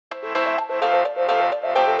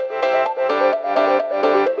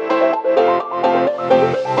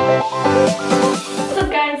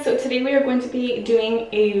be doing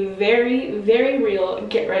a very real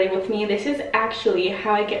get ready with me. This is actually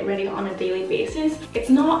how I get ready on a daily basis. It's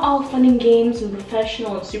not all fun and games and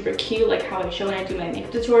professional and super cute like how I show when I do my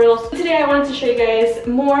makeup tutorials. Today I wanted to show you guys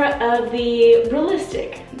more of the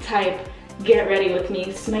realistic type get ready with me.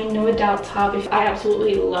 This is my No Doubt top. I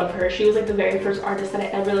absolutely love her. She was like the very first artist that I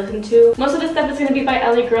ever listened to. Most of this stuff is going to be by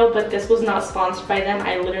LA Girl, but this was not sponsored by them.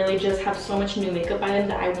 I literally just have so much new makeup by them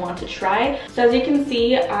that I want to try. So as you can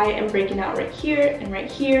see, I am breaking out right here,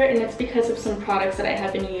 and it's because of some products that I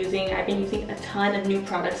have been using. I've been using a ton of new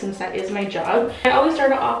products since that is my job. I always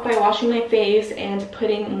start off by washing my face and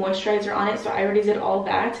putting moisturizer on it, so I already did all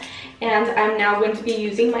that. And I'm now going to be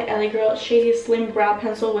using my LA Girl Shady Slim Brow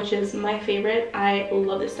Pencil, which is my favorite. I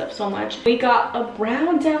love this stuff so much. We got a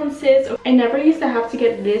brow down, sis. I never used to have to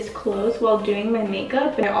get this close while doing my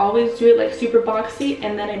makeup. I always do it like super boxy,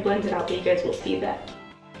 and then I blend it out, but you guys will see that.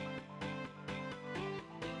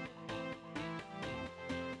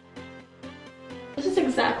 This is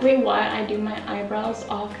exactly why I do my eyebrows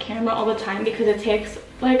off camera all the time, because it takes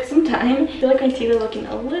like some time. I feel like my teeth are looking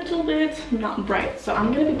a little bit not bright, so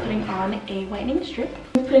I'm gonna be putting on a whitening strip.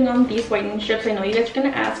 I'm putting on these whitening strips. I know you guys are gonna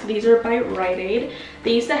ask. These are by Rite Aid.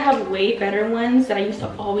 They used to have way better ones that I used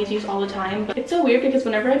to always use all the time, but it's so weird because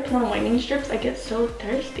whenever I put on whitening strips, I get so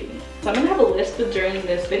thirsty. So I'm gonna have a list during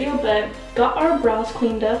this video, but got our brows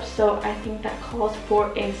cleaned up, so I think that calls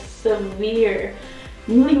for a severe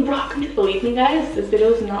really rock me. Believe me guys, this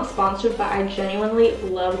video is not sponsored, but I genuinely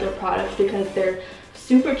love their products because they're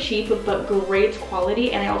super cheap but great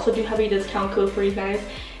quality, and I also do have a discount code for you guys.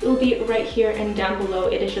 It will be right here and down below.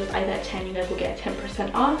 It is just Aidette 10. You guys will get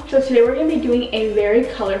 10% off. So today we're going to be doing a very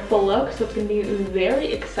colorful look, so it's going to be very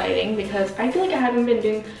exciting because I feel like I haven't been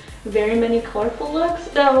doing very many colorful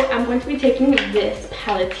looks. So I'm going to be taking this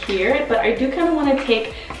palette here, but I do kind of want to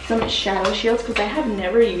take some shadow shields because I have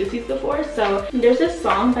never used these before. So there's this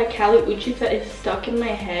song by Kali Uchis that is stuck in my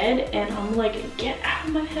head, and I'm like, get out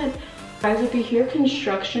of my head. Guys, if you hear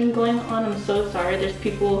construction going on, I'm so sorry. There's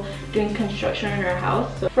people doing construction in our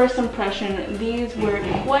house. So first impression, these were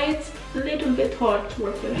quite a little bit hard to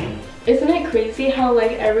work with. Isn't it crazy how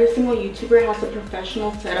like every single YouTuber has a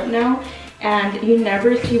professional setup now, and you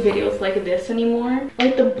never see videos like this anymore?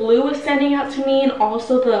 Like the blue is standing out to me, and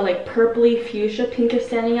also the like purpley fuchsia pink is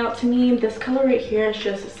standing out to me. This color right here is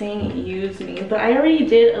just saying use me, but I already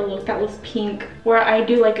did a look that was pink where I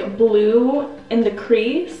do like a blue in the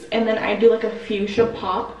crease and then I do like a fuchsia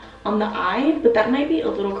pop on the eye, but that might be a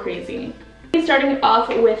little crazy. Starting off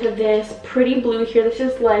with this pretty blue here. This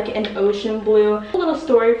is like an ocean blue. A little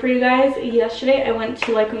story for you guys. Yesterday I went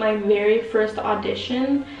to like my very first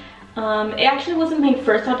audition. It actually wasn't my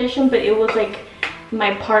first audition, but it was like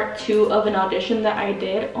my part 2 of an audition that I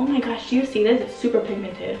did. Oh my gosh, do you see this? It's super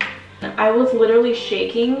pigmented. I was literally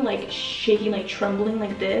shaking, like trembling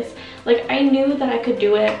like this. Like I knew that I could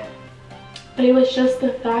do it, but it was just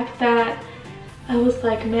the fact that I was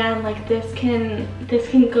like, man, like this can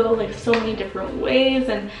go like so many different ways.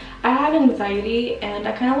 And I have anxiety, and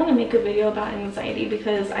I kind of want to make a video about anxiety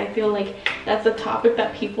because I feel like that's a topic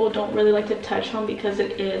that people don't really like to touch on because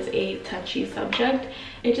it is a touchy subject.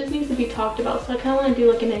 It just needs to be talked about. So I kind of want to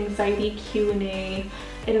do like an anxiety Q&A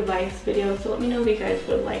advice video. So let me know if you guys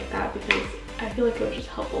would like that because I feel like it would just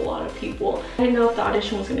help a lot of people. I didn't know if the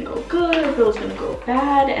audition was gonna go good or if it was gonna go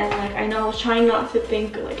bad, and like I know I was trying not to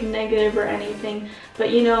think like negative or anything,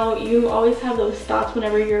 but you know, you always have those thoughts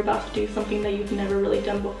whenever you're about to do something that you've never really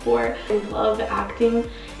done before. I love acting.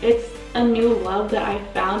 It's a new love that I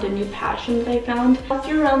found, a new passion that I found. Last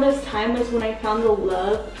year around this time was when I found the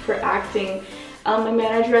love for acting. My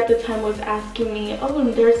manager at the time was asking me, oh,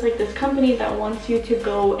 there's like this company that wants you to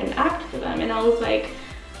go and act for them, and I was like,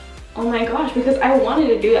 oh my gosh, because I wanted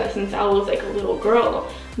to do that since I was like a little girl,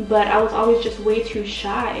 but I was always just way too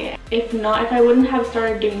shy. If I wouldn't have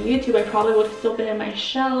started doing YouTube, I probably would have still been in my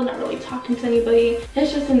shell, not really talking to anybody.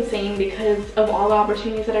 It's just insane because of all the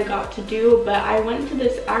opportunities that I got to do. But I went to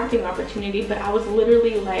this acting opportunity, but I was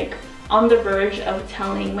literally like on the verge of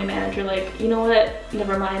telling my manager, like, you know what,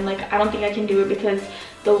 never mind, like I don't think I can do it because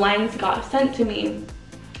the lines got sent to me.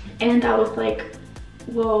 And I was like,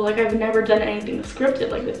 whoa, like I've never done anything scripted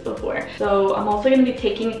like this before. So I'm also going to be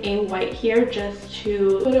taking a white here just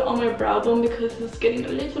to put it on my brow bone because it's getting a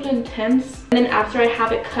little intense. And then after I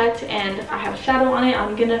have it cut and I have shadow on it,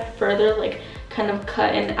 I'm going to further like kind of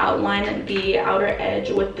cut and outline the outer edge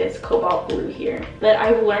with this cobalt blue here. But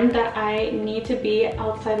I've learned that I need to be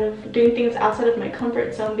doing things outside of my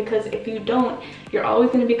comfort zone, because if you don't, you're always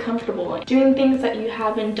going to be comfortable doing things that you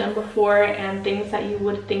haven't done before and things that you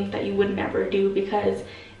would think that you would never do because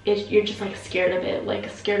you're just like scared of it, like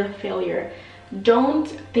scared of failure. don't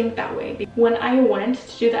think that way. When I went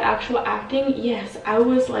to do the actual acting, yes, I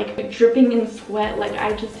was like dripping in sweat. Like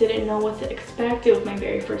I just didn't know what to expect. It was my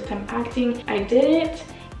very first time acting. I did it,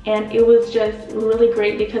 and it was just really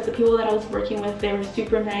great because the people that I was working with, they were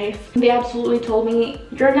super nice. They absolutely told me,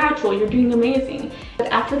 you're natural, you're doing amazing. But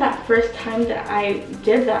after that first time that I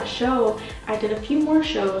did that show, I did a few more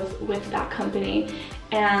shows with that company,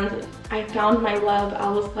 and I found my love. I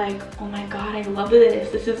was like, oh my god, I love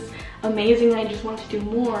this. This is amazing. I just want to do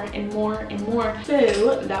more and more and more.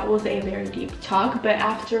 So that was a very deep talk, but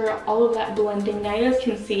after all of that blending, now you guys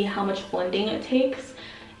can see how much blending it takes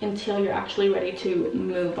until you're actually ready to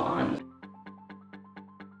move on.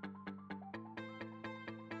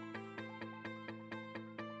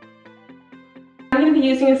 I'm going to be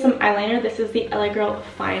using some eyeliner. This is the LA Girl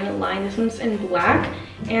Fine Line. This one's in black,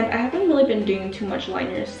 and I haven't really been doing too much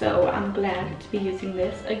liner, so I'm glad to be using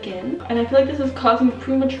this again. And I feel like this is causing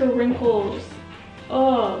premature wrinkles.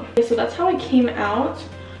 Oh, okay, so that's how I came out.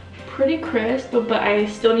 Pretty crisp, but I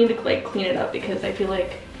still need to like clean it up because I feel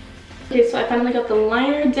like... Okay, so I finally got the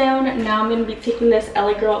liner down. Now I'm going to be taking this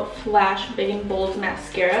LA Girl Flash Big and Bold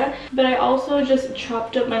mascara. But I also just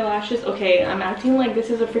chopped up my lashes. Okay, I'm acting like this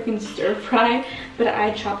is a freaking stir fry, but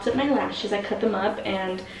I chopped up my lashes. I cut them up,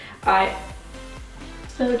 and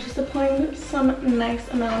so just applying some nice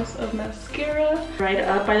amounts of mascara right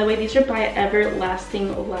up. By the way, these are by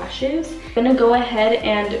Everlasting Lashes. I'm gonna go ahead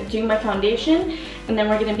and do my foundation, and then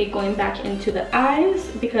we're gonna be going back into the eyes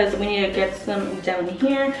because we need to get some down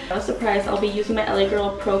here. No surprise, I'll be using my LA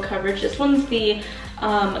Girl Pro Coverage. This one's the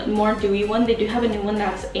more dewy one. They do have a new one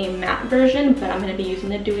that's a matte version, but I'm gonna be using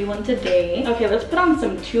the dewy one today. Okay, let's put on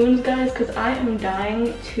some tunes, guys, because I am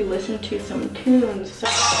dying to listen to some tunes. So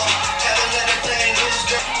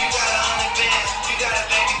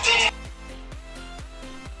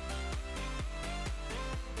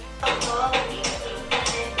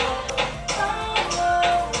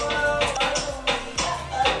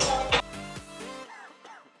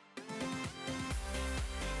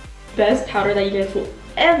best powder that you guys will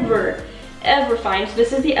ever find. So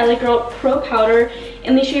this is the LA Girl Pro Powder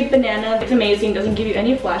in the shade Banana. It's amazing, doesn't give you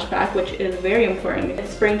any flashback, which is very important.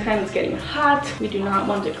 It's springtime, it's getting hot. We do not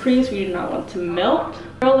want to crease, we do not want to melt.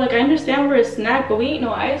 Girl, like, I understand we're a snack, but we ain't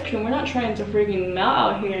no ice cream. We're not trying to freaking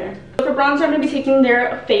melt out here. So for bronzer, I'm gonna be taking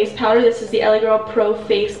their face powder. This is the LA Girl Pro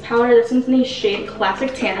Face Powder. This one's in the shade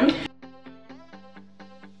Classic Tan.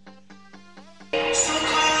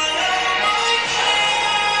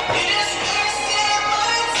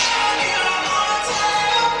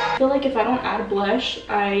 I feel like if I don't add blush,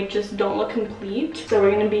 I just don't look complete. So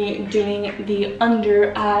we're going to be doing the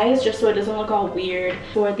under eyes just so it doesn't look all weird.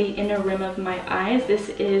 For the inner rim of my eyes, this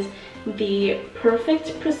is the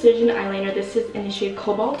Perfect Precision Eyeliner. This is in the shade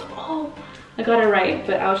Cobalt. Oh, I got it right,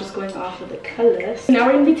 but I was just going off of the colors. Now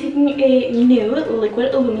we're going to be taking a new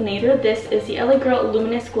liquid illuminator. This is the LA Girl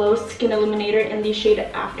Luminous Glow Skin Illuminator in the shade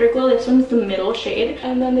Afterglow. This one's the middle shade.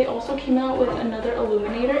 And then they also came out with another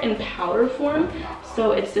illuminator in powder form.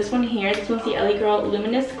 So it's this one here. This one's the LA Girl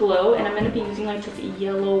Luminous Glow, and I'm going to be using like this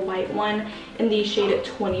yellow white one in the shade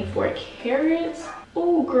 24 Carats.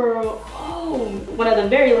 Oh girl, oh. One of the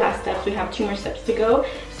very last steps, we have 2 more steps to go.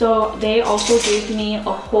 So they also gave me a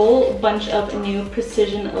whole bunch of new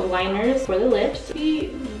precision liners for the lips.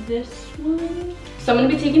 Maybe this one. So I'm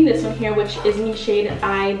going to be taking this one here, which is in the shade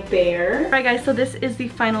I Bear. Alright guys, so this is the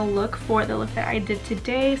final look for the look that I did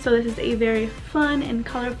today. So this is a very fun and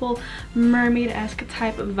colorful mermaid-esque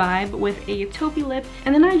type of vibe with a taupey lip.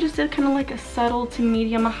 And then I just did kind of like a subtle to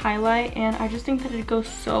medium highlight, and I just think that it goes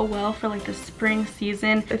so well for like the spring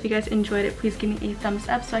season. If you guys enjoyed it, please give me a thumbs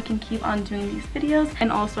up so I can keep on doing these videos.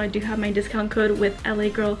 And also I do have my discount code with LA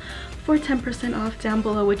Girl for 10% off down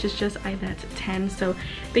below, which is just Aidette 10. So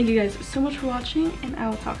thank you guys so much for watching, and I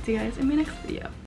will talk to you guys in my next video.